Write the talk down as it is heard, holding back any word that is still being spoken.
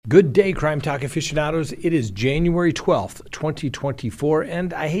Good day, Crime Talk aficionados. It is January 12th, 2024,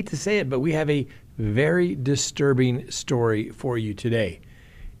 and I hate to say it, but we have a very disturbing story for you today.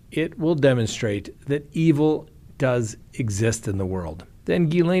 It will demonstrate that evil does exist in the world. Then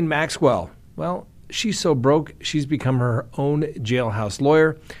Ghislaine Maxwell, well, she's so broke, she's become her own jailhouse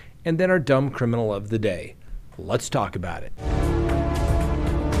lawyer, and then our dumb criminal of the day. Let's talk about it.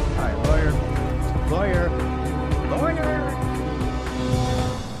 Hi, lawyer.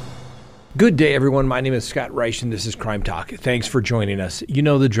 Good day, everyone. My name is Scott Reich, and this is Crime Talk. Thanks for joining us. You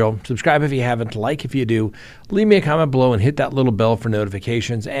know the drill. Subscribe if you haven't, like if you do, leave me a comment below and hit that little bell for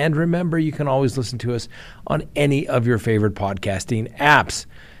notifications. And remember, you can always listen to us on any of your favorite podcasting apps.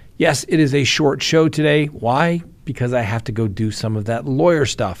 Yes, it is a short show today. Why? Because I have to go do some of that lawyer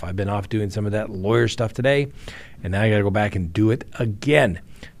stuff. I've been off doing some of that lawyer stuff today, and now I got to go back and do it again.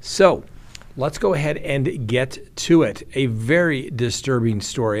 So let's go ahead and get to it. A very disturbing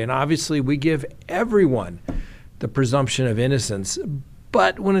story. And obviously, we give everyone the presumption of innocence.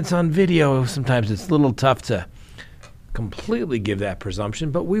 But when it's on video, sometimes it's a little tough to completely give that presumption.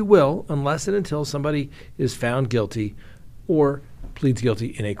 But we will, unless and until somebody is found guilty or pleads guilty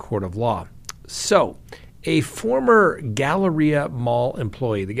in a court of law. So, a former Galleria Mall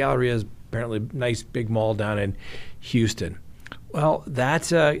employee. The Galleria is apparently a nice big mall down in Houston. Well,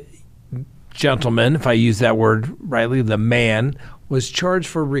 that's a gentleman, if I use that word rightly, the man, was charged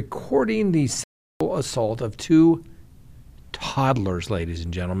for recording the sexual assault of two toddlers, ladies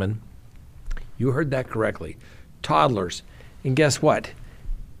and gentlemen. You heard that correctly. Toddlers. And guess what?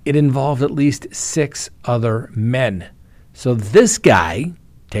 It involved at least 6 other men. So this guy,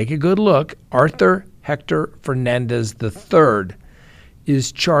 take a good look, Arthur Hector Fernandez III,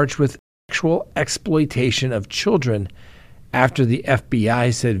 is charged with sexual exploitation of children after the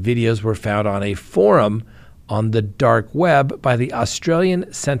FBI said videos were found on a forum on the dark web by the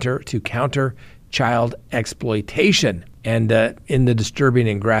Australian Centre to Counter Child Exploitation. And in the disturbing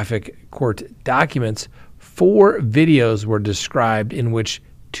and graphic court documents, 4 videos were described in which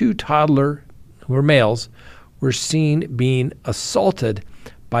 2 toddlers, who were males, were seen being assaulted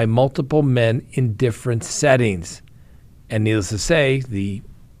by multiple men in different settings. And needless to say, the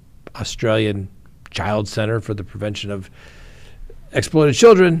Australian Child Centre for the Prevention of Exploited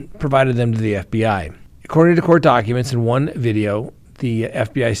Children provided them to the FBI. According to court documents, in one video, the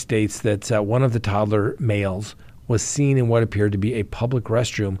FBI states that one of the toddler males was seen in what appeared to be a public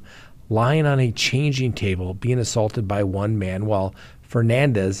restroom lying on a changing table being assaulted by one man, while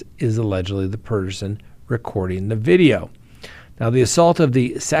Fernandez is allegedly the person recording the video. Now, the assault of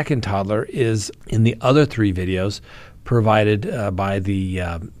the second toddler is in the other 3 videos provided by the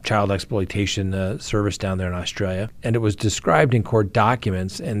Child Exploitation Service down there in Australia. And it was described in court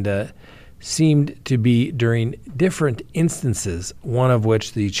documents and seemed to be during different instances, one of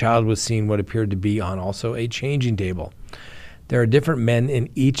which the child was seen what appeared to be on also a changing table. There are different men in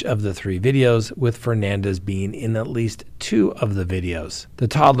each of the 3 videos, with Fernandez being in at least 2 of the videos. The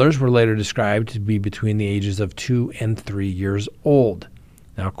toddlers were later described to be between the ages of 2 and 3 years old.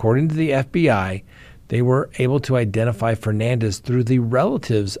 Now, according to the FBI, they were able to identify Fernandez through the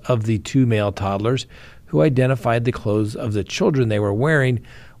relatives of the 2 male toddlers, who identified the clothes of the children they were wearing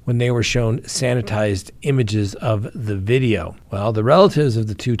when they were shown sanitized images of the video. Well, the relatives of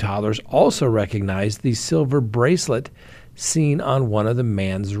the 2 toddlers also recognized the silver bracelet seen on one of the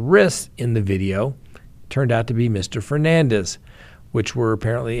man's wrists in the video. Turned out to be Mr. Fernandez, which were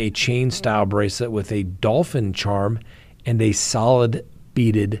apparently a chain-style bracelet with a dolphin charm and a solid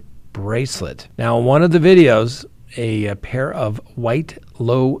beaded bracelet. Now, in one of the videos, a pair of white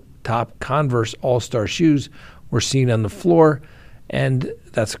low-top Converse All-Star shoes were seen on the floor, and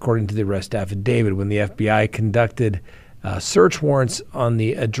that's according to the arrest affidavit. When the FBI conducted search warrants on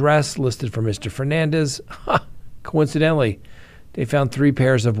the address listed for Mr. Fernandez, coincidentally, they found 3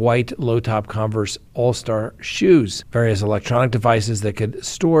 pairs of white low-top Converse All-Star shoes, various electronic devices that could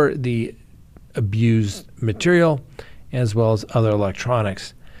store the abused material, as well as other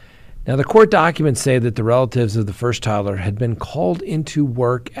electronics. Now, the court documents say that the relatives of the first toddler had been called into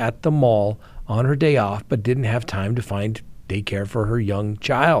work at the mall on her day off, but didn't have time to find daycare for her young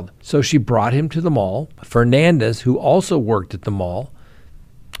child. So she brought him to the mall. Fernandez, who also worked at the mall,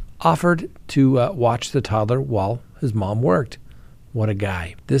 offered to watch the toddler while his mom worked. What a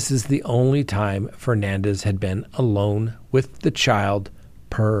guy. This is the only time Fernandez had been alone with the child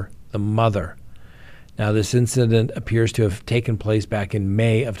per the mother. Now, this incident appears to have taken place back in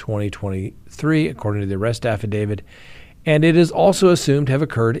May of 2023, according to the arrest affidavit, and it is also assumed to have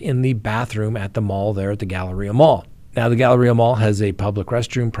occurred in the bathroom at the mall there at the Galleria Mall. Now, the Galleria Mall has a public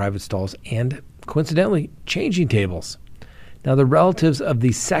restroom, private stalls, and coincidentally, changing tables. Now, the relatives of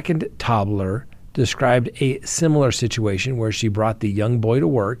the second toddler described a similar situation where she brought the young boy to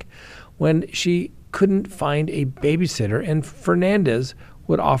work when she couldn't find a babysitter, and Fernandez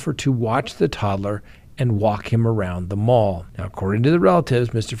would offer to watch the toddler and walk him around the mall. Now, according to the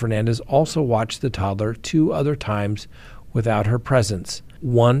relatives, Mr. Fernandez also watched the toddler 2 other times without her presence.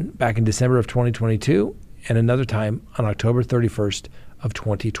 One back in December of 2022 and another time on October 31st of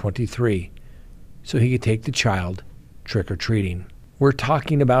 2023, so he could take the child trick-or-treating. We're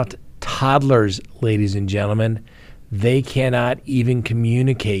talking about toddlers, ladies and gentlemen. They cannot even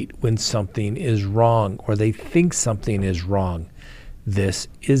communicate when something is wrong or they think something is wrong. This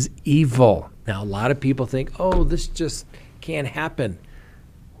is evil. Now, a lot of people think, oh, this just can't happen.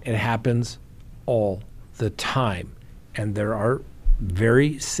 It happens all the time. And there are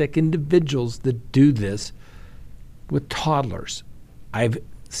very sick individuals that do this with toddlers. I've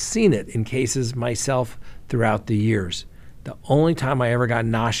seen it in cases myself throughout the years. The only time I ever got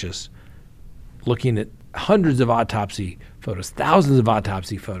nauseous looking at hundreds of autopsy photos, thousands of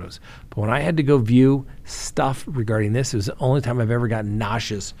autopsy photos. But when I had to go view stuff regarding this, it was the only time I've ever gotten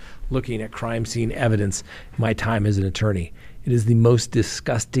nauseous looking at crime scene evidence in my time as an attorney. It is the most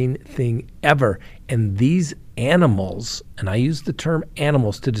disgusting thing ever. And these animals, and I use the term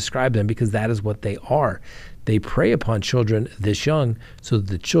animals to describe them because that is what they are. They prey upon children this young so that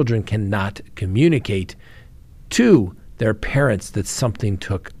the children cannot communicate to their parents that something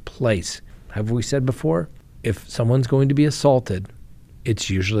took place. Have we said before? If someone's going to be assaulted, it's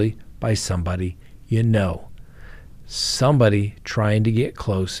usually by somebody you know. Somebody trying to get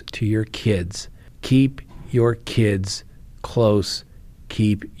close to your kids. Keep your kids close.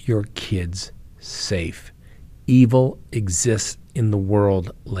 Keep your kids safe. Evil exists in the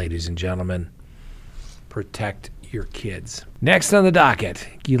world, ladies and gentlemen. Protect your kids. Next on the docket,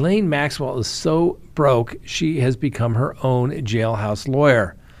 Ghislaine Maxwell is so broke she has become her own jailhouse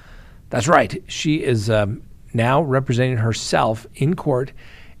lawyer. That's right. She is now representing herself in court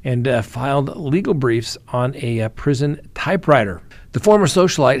and filed legal briefs on a prison typewriter. The former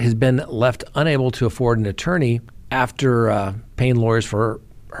socialite has been left unable to afford an attorney after paying lawyers for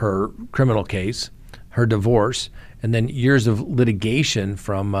her criminal case, her divorce, and then years of litigation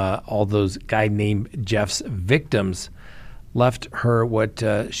from all those guy named Jeff's victims left her what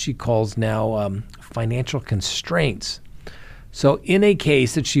she calls now financial constraints. So in a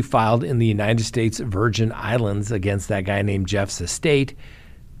case that she filed in the United States Virgin Islands against that guy named Jeff's estate,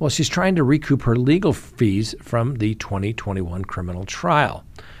 well, she's trying to recoup her legal fees from the 2021 criminal trial.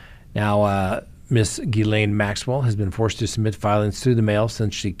 Now, Miss Ghislaine Maxwell has been forced to submit filings through the mail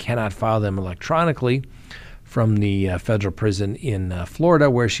since she cannot file them electronically from the federal prison in Florida,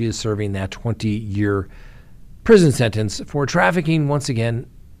 where she is serving that 20-year prison sentence for trafficking, once again,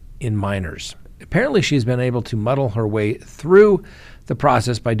 in minors. Apparently, she's been able to muddle her way through the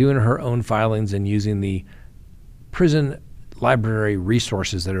process by doing her own filings and using the prison library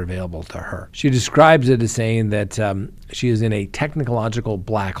resources that are available to her. She describes it as saying that she is in a technological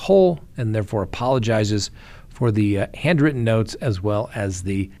black hole and therefore apologizes for the handwritten notes as well as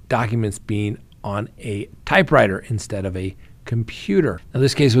the documents being on a typewriter instead of a computer. Now,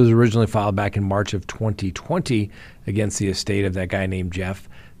 this case was originally filed back in March of 2020 against the estate of that guy named Jeff,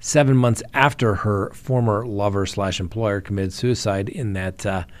 7 months after her former lover/employer committed suicide in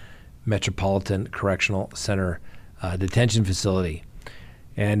that Metropolitan Correctional Center detention facility.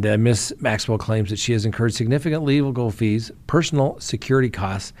 And Ms. Maxwell claims that she has incurred significant legal fees, personal security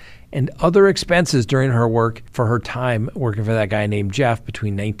costs, and other expenses during her work for her time working for that guy named Jeff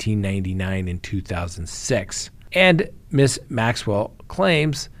between 1999 and 2006. And Ms. Maxwell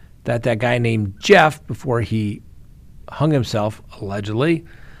claims that that guy named Jeff, before he hung himself, allegedly,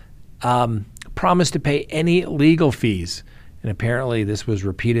 promised to pay any legal fees. And apparently this was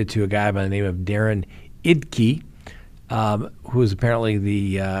repeated to a guy by the name of Darren Idke, who is apparently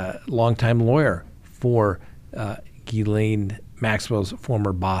the longtime lawyer for Ghislaine Maxwell's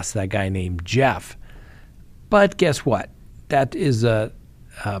former boss, that guy named Jeff. But guess what? That is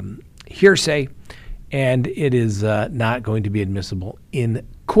hearsay, and it is not going to be admissible in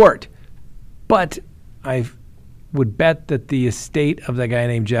court. But I would bet that the estate of that guy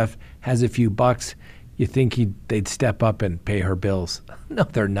named Jeff has a few bucks. You think they'd step up and pay her bills? No,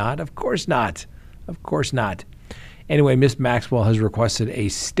 they're not. Of course not. Of course not. Anyway, Ms. Maxwell has requested a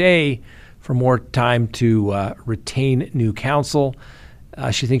stay for more time to retain new counsel.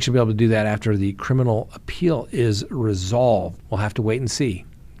 She thinks she'll be able to do that after the criminal appeal is resolved. We'll have to wait and see.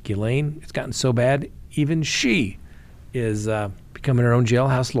 Ghislaine, it's gotten so bad, even she is becoming her own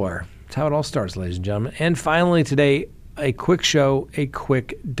jailhouse lawyer. That's how it all starts, ladies and gentlemen. And finally today, a quick show, a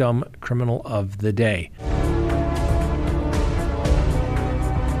quick dumb criminal of the day.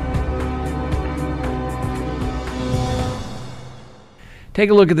 Take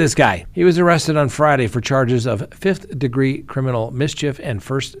a look at this guy. He was arrested on Friday for charges of 5th-degree criminal mischief and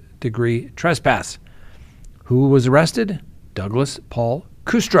 1st-degree trespass. Who was arrested? Douglas Paul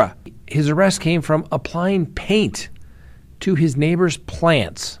Kustra. His arrest came from applying paint to his neighbor's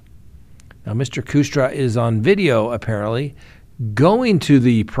plants. Now, Mr. Kustra is on video, apparently, going to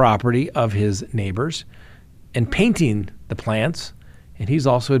the property of his neighbors and painting the plants, and he's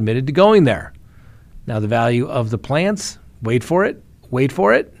also admitted to going there. Now, the value of the plants, wait for it,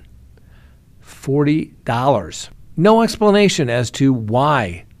 $40. No explanation as to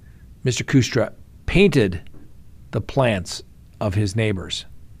why Mr. Kustra painted the plants of his neighbors.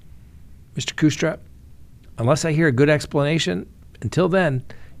 Mr. Kustra, unless I hear a good explanation, until then,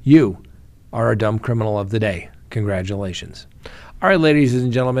 you are a dumb criminal of the day. Congratulations. All right, ladies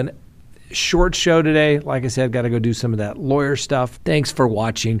and gentlemen, short show today. Like I said, got to go do some of that lawyer stuff. Thanks for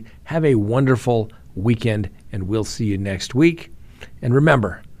watching. Have a wonderful weekend, and we'll see you next week. And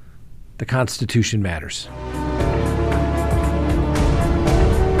remember, the Constitution matters.